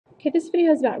Okay, this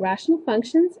video is about rational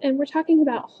functions, and we're talking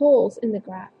about holes in the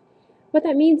graph. What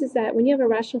that means is that when you have a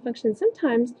rational function,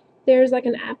 sometimes there's like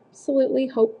an absolutely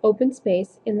open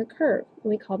space in the curve, and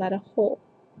we call that a hole.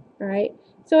 All right,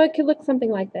 so it could look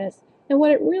something like this. And what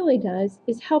it really does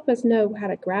is help us know how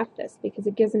to graph this, because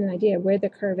it gives an idea where the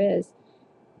curve is,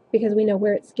 because we know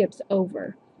where it skips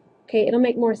over. Okay, it'll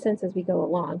make more sense as we go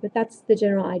along, but that's the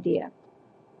general idea.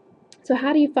 So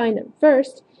how do you find them?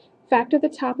 First, factor the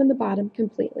top and the bottom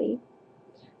completely.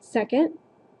 Second,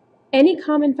 any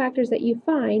common factors that you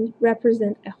find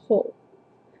represent a hole.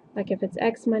 Like if it's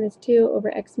x minus 2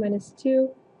 over x minus 2,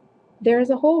 there is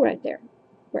a hole right there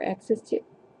where x is 2.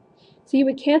 So you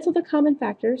would cancel the common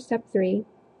factors, step 3,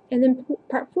 and then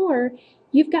part 4,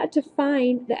 you've got to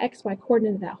find the xy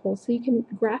coordinate of that hole so you can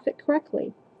graph it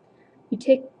correctly.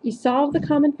 You solve the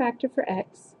common factor for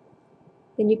x,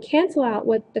 then you cancel out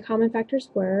what the common factors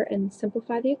were and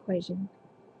simplify the equation.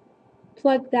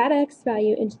 Plug that x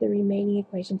value into the remaining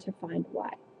equation to find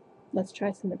y. Let's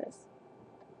try some of this.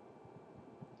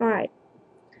 Alright,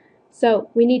 so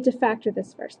we need to factor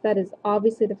this first. That is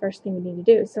obviously the first thing we need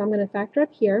to do. So I'm going to factor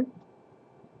up here.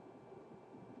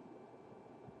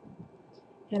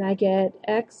 And I get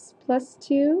x plus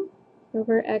 2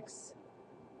 over x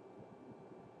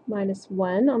minus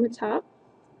 1 on the top.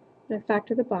 And I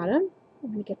factor the bottom.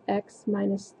 I'm going to get x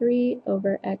minus 3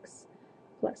 over x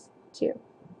plus 2.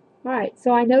 Alright,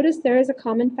 so I notice there is a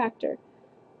common factor,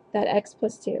 that x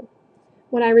plus 2.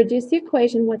 When I reduce the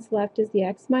equation, what's left is the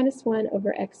x minus 1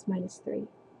 over x minus 3.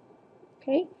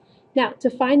 Okay? Now,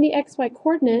 to find the xy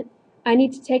coordinate, I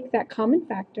need to take that common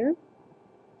factor,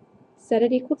 set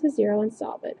it equal to 0, and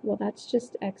solve it. Well, that's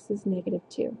just x is negative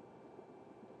 2.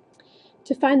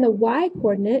 To find the y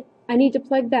coordinate, I need to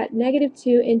plug that negative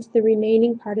 2 into the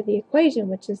remaining part of the equation,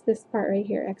 which is this part right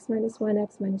here, x minus 1,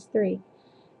 x minus 3.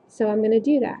 So I'm going to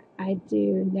do that. I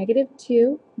do negative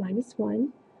 2 minus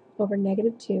 1 over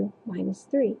negative 2 minus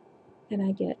 3. And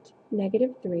I get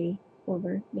negative 3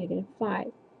 over negative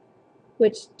 5,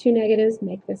 which two negatives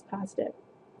make this positive.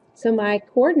 So my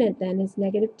coordinate then is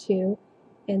negative 2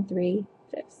 and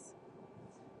 3/5.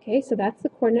 Okay, so that's the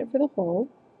coordinate for the hole.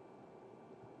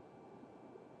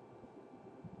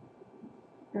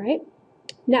 All right,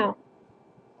 now,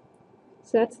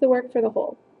 so that's the work for the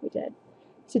hole we did.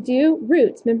 To do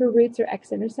roots, remember roots are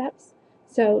x-intercepts.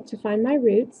 So to find my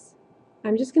roots,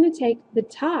 I'm just going to take the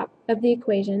top of the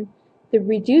equation, the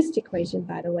reduced equation,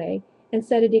 by the way, and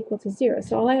set it equal to 0.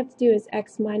 So all I have to do is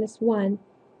x minus 1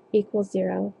 equals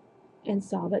 0 and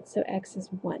solve it, so x is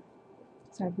 1.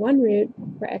 So I have one root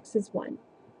where x is 1.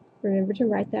 Remember to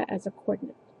write that as a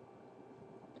coordinate.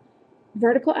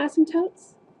 Vertical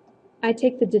asymptotes, I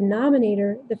take the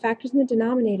denominator, the factors in the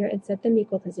denominator, and set them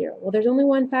equal to 0. Well, there's only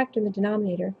one factor in the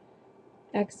denominator,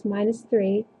 x minus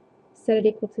 3, set it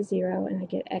equal to 0, and I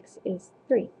get x is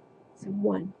 3, so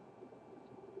 1.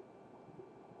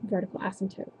 Vertical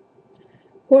asymptote.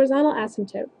 Horizontal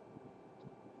asymptote.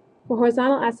 For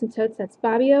horizontal asymptotes, that's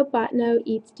Bobbio, Botno,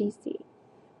 eats DC.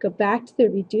 Go back to the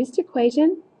reduced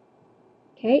equation,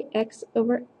 okay, x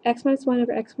minus 1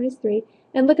 over x minus 3,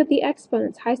 and look at the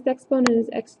exponents. Highest exponent is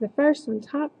x to the first on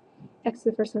top, x to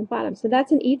the first on bottom. So that's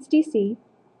an eats DC.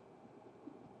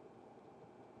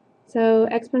 So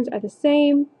exponents are the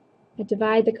same. I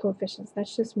divide the coefficients.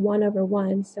 That's just 1 over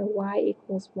 1, so y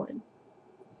equals 1.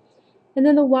 And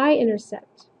then the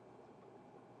y-intercept.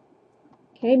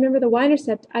 Okay, remember the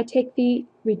y-intercept, I take the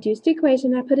reduced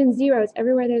equation, I put in zeros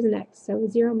everywhere there's an x. So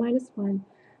 0 minus 1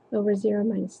 over 0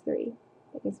 minus 3.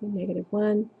 That gives me negative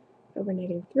 1 over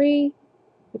negative 3,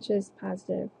 which is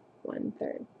positive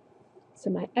 1/3. So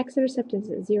my x-intercept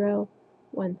is 0,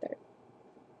 1/3.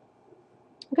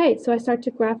 Okay, so I start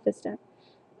to graph this stuff.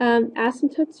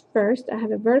 Asymptotes first. I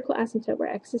have a vertical asymptote where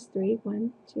x is 3.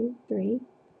 1, 2, 3.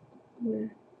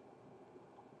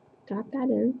 Got that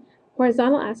in.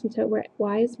 Horizontal asymptote where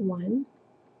y is 1.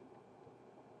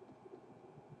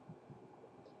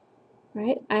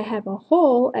 Right? I have a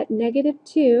hole at negative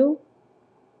 2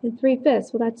 and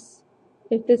 3/5. Well, that's,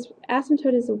 if this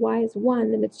asymptote is a y is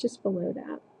 1, then it's just below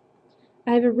that.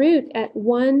 I have a root at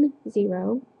 1,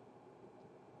 0.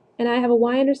 And I have a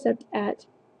y-intercept at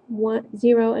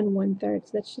 0 and 1/3.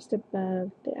 So that's just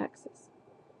above the axis.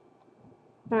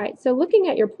 Alright, so looking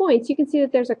at your points, you can see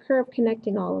that there's a curve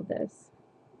connecting all of this.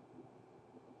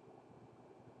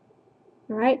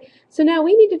 Alright, so now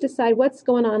we need to decide what's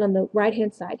going on the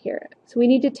right-hand side here. So we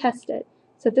need to test it.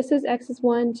 So if this is x is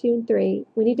 1, 2, and 3,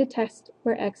 we need to test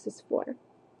where x is 4.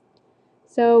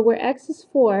 So where x is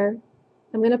 4,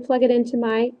 I'm going to plug it into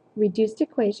my reduced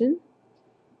equation.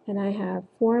 And I have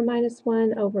 4 minus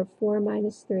 1 over 4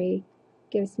 minus 3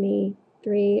 gives me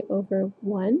 3 over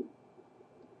 1.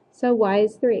 So y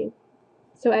is 3.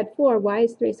 So at 4, y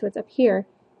is 3, so it's up here,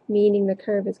 meaning the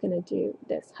curve is going to do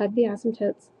this. Hug the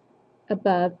asymptotes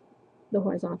above the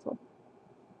horizontal.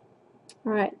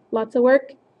 All right, lots of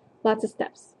work, lots of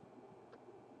steps.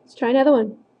 Let's try another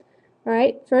one. All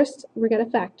right, first we're going to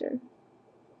factor.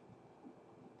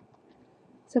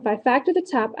 So if I factor the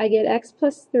top, I get x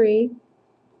plus 3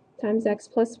 times x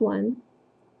plus 1.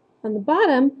 On the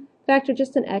bottom, factor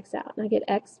just an x out, and I get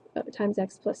x times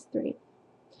x plus 3.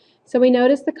 So we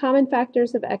notice the common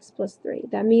factors of x plus 3.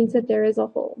 That means that there is a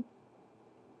hole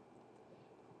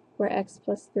where x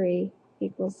plus 3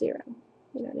 equals 0.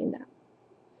 We don't need that.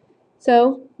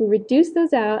 So we reduce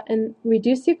those out and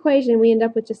reduce the equation. We end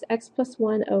up with just x plus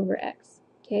 1 over x.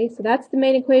 Okay, so that's the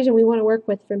main equation we want to work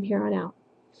with from here on out.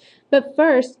 But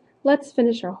first, let's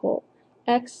finish our hole.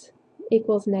 X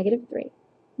equals negative 3.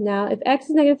 Now, if x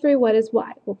is negative 3, what is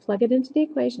y? We'll plug it into the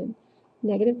equation.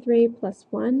 Negative 3 plus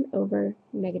 1 over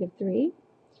negative 3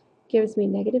 gives me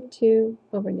negative 2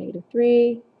 over negative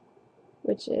 3,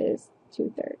 which is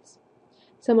 2/3.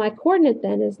 So my coordinate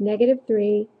then is negative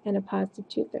 3 and a positive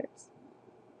 2/3.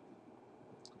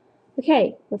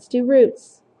 Okay, let's do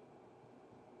roots.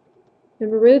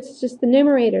 Remember, roots is just the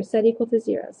numerator set equal to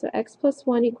 0. So x plus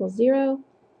 1 equals 0.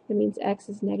 That means x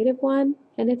is negative 1,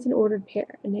 and it's an ordered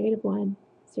pair, a negative 1,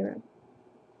 0.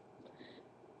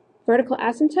 Vertical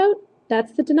asymptote,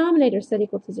 that's the denominator set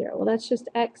equal to 0. Well, that's just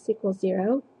x equals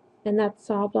 0, and that's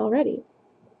solved already.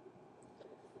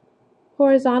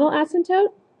 Horizontal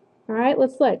asymptote, all right,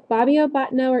 let's look. Bobbio,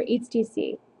 Botno, or eats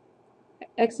DC.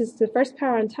 X is the first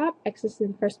power on top, x is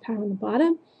the first power on the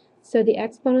bottom, so the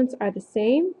exponents are the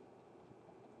same.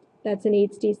 That's an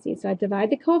eats DC. So I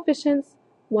divide the coefficients.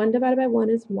 1 divided by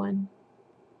 1 is 1.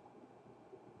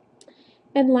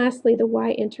 And lastly, the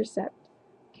y-intercept.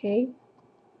 Okay.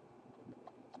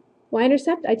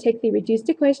 Y-intercept, I take the reduced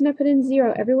equation, I put in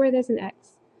 0 everywhere there's an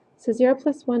x. So 0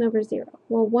 plus 1 over 0.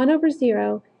 Well, 1 over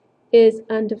 0 is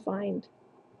undefined,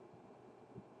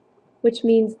 which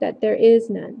means that there is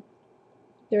none.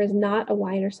 There is not a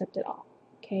y-intercept at all.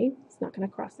 Okay, it's not going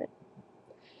to cross it.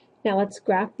 Now let's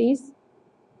graph these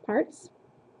parts.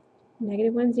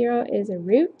 Negative 1, 0 is a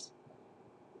root.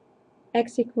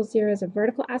 X equals 0 is a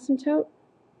vertical asymptote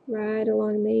right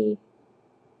along the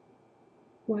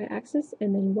y-axis,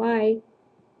 and then y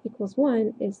equals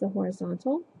 1 is the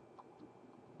horizontal.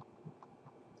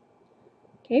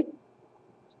 Okay,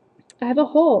 I have a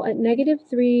hole at negative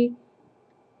 3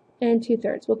 and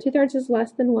 2/3. Well, 2/3 is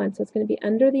less than 1, so it's going to be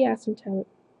under the asymptote,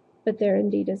 but there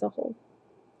indeed is a hole.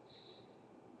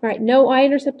 All right, no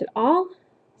y-intercept at all,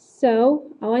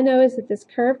 so all I know is that this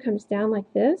curve comes down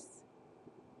like this,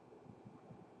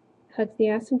 hugs the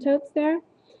asymptotes there.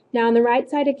 Now on the right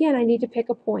side again, I need to pick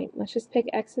a point. Let's just pick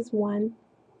x as 1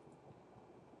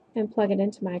 and plug it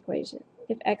into my equation.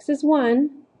 If x is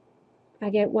 1, I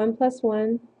get 1 plus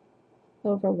 1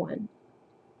 over 1,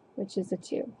 which is a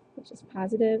 2, which is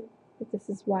positive. If this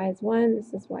is y is 1,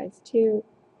 this is y is 2,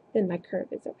 then my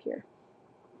curve is up here.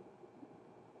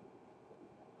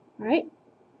 All right,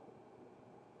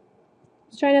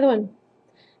 let's try another one.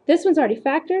 This one's already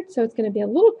factored, so it's going to be a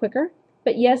little quicker,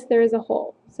 but yes, there is a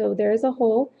hole. So there is a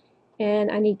hole,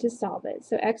 and I need to solve it.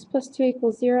 So x plus 2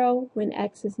 equals 0 when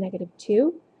x is negative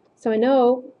 2. So I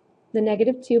know the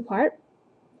negative 2 part.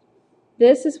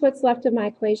 This is what's left of my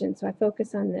equation, so I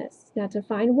focus on this. Now to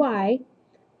find y,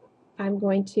 I'm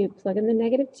going to plug in the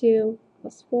negative 2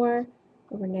 plus 4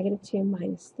 over negative 2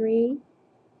 minus 3.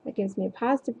 That gives me a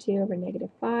positive 2 over negative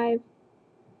 5,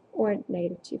 or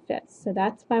negative 2/5. So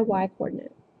that's my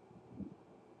y-coordinate.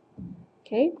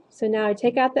 Okay, so now I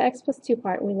take out the x plus 2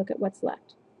 part and we look at what's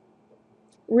left.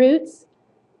 Roots,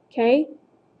 okay,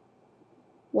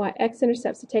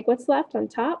 x-intercept. So take what's left on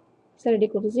top, set it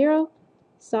equal to 0,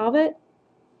 solve it,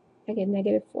 I get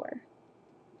negative 4.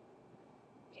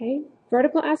 Okay,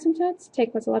 vertical asymptotes,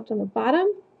 take what's left on the bottom,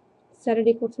 set it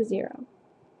equal to 0.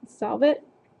 Solve it.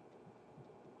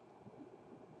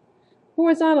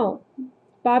 Horizontal,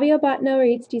 Bobbio, Botno, or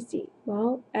eats DC.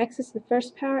 Well, x is the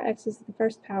first power, x is the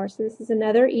first power, so this is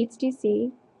another eats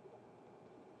DC.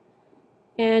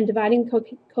 And dividing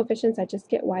coefficients, I just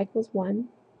get y equals 1.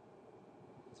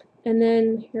 And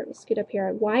then, here, we'll scoot up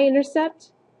here,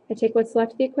 y-intercept, I take what's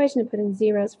left of the equation and put in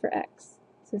zeros for x.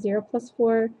 So 0 plus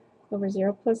 4 over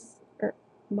 0 plus, or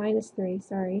minus 3,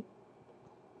 sorry,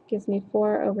 gives me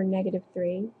 4 over negative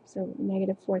 3, so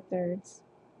negative 4/3.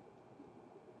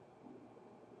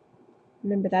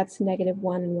 Remember, that's negative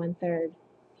 1 1/3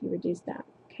 if you reduce that,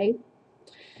 okay?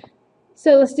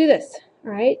 So let's do this,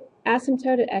 all right?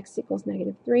 Asymptote at x equals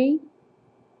negative 3.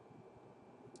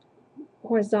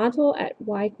 horizontal at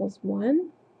y equals 1.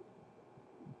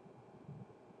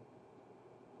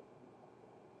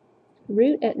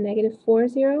 Root at -4,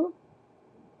 0.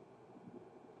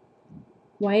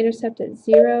 Y-intercept at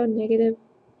 0, negative.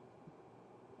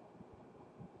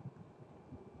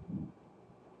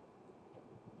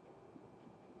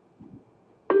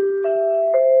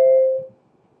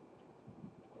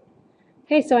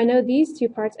 Okay, so I know these two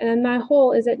parts, and then my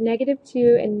hole is at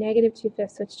 -2 and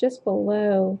 -2/5, so it's just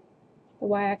below the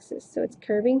y-axis. So it's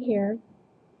curving here,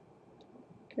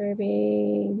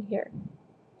 curving here.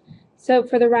 So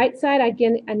for the right side,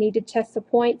 again, I need to test the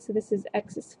point. So this is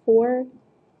x is 4.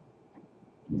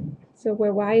 So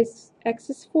where x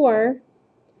is 4,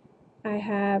 I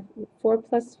have 4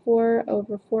 plus 4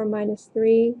 over 4 minus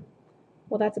 3.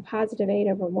 Well, that's a positive 8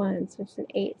 over 1, so it's an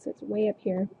 8, so it's way up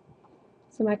here.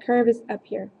 So my curve is up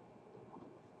here.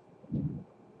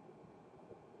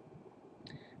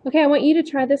 Okay, I want you to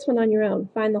try this one on your own.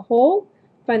 Find the hole,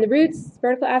 find the roots,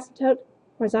 vertical asymptote,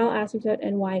 horizontal asymptote,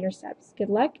 and y-intercepts. Good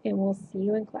luck, and we'll see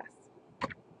you in class.